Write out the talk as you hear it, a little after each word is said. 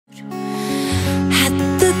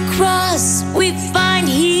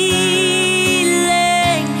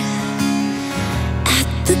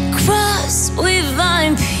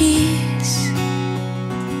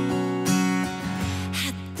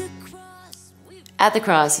At the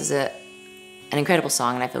Cross is an incredible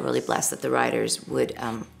song, and I feel really blessed that the writers would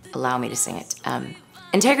allow me to sing it.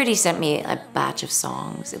 Integrity sent me a batch of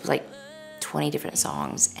songs. It was like 20 different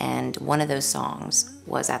songs, and one of those songs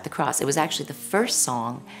was At the Cross. It was actually the first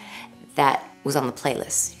song that was on the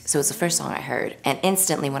playlist. So it was the first song I heard, and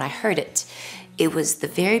instantly when I heard it, it was the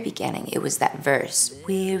very beginning. It was that verse,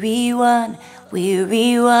 weary one,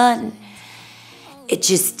 weary one.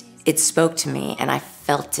 It spoke to me, and I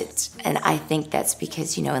felt it. And I think that's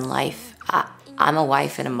because, you know, in life, I'm a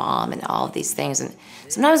wife and a mom and all of these things, and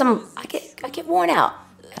sometimes I get worn out,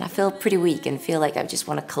 and I feel pretty weak and feel like I just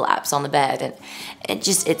want to collapse on the bed, and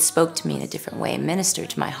it spoke to me in a different way and ministered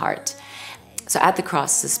to my heart. So At the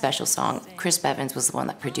Cross is a special song. Chris Bevins was the one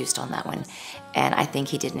that produced on that one, and I think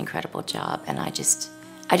he did an incredible job, and I just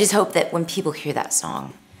hope that when people hear that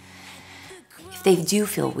song, if they do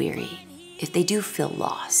feel weary, if they do feel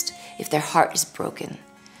lost, if their heart is broken,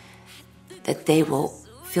 that they will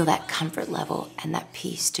feel that comfort level and that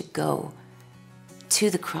peace to go to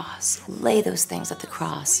the cross, lay those things at the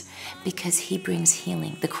cross, because he brings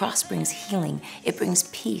healing. The cross brings healing. It brings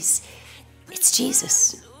peace. It's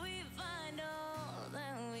Jesus.